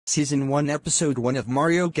Season 1 Episode 1 of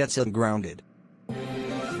Mario Gets Ungrounded.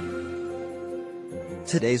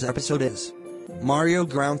 Today's episode is Mario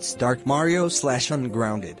Grounds Dark Mario /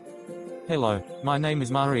 Ungrounded. Hello, my name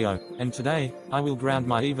is Mario, and today, I will ground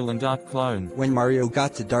my evil and dark clone. When Mario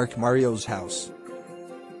got to Dark Mario's house.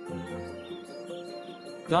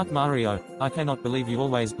 Dark Mario, I cannot believe you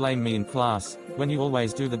always blame me in class, when you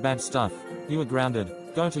always do the bad stuff. You are grounded.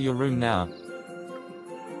 Go to your room now.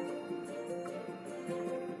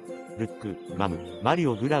 Look, Mum,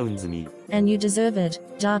 Mario grounds me. And you deserve it,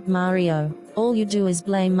 Dark Mario. All you do is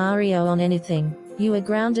blame Mario on anything. You are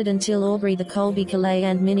grounded until Aubrey the Colby Calais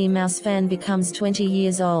and Minnie Mouse fan becomes 20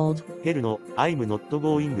 years old. Hell no, I'm not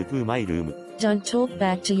going to my room. Don't talk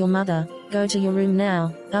back to your mother. Go to your room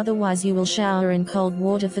now, otherwise you will shower in cold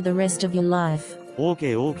water for the rest of your life.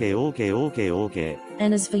 Okay.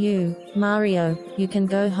 And as for you, Mario, you can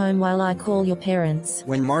go home while I call your parents.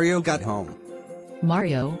 When Mario got home.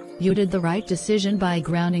 Mario, you did the right decision by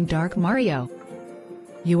grounding Dark Mario.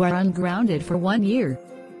 You are ungrounded for 1 year.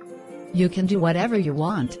 You can do whatever you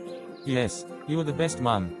want. Yes, you are the best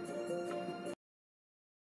mum.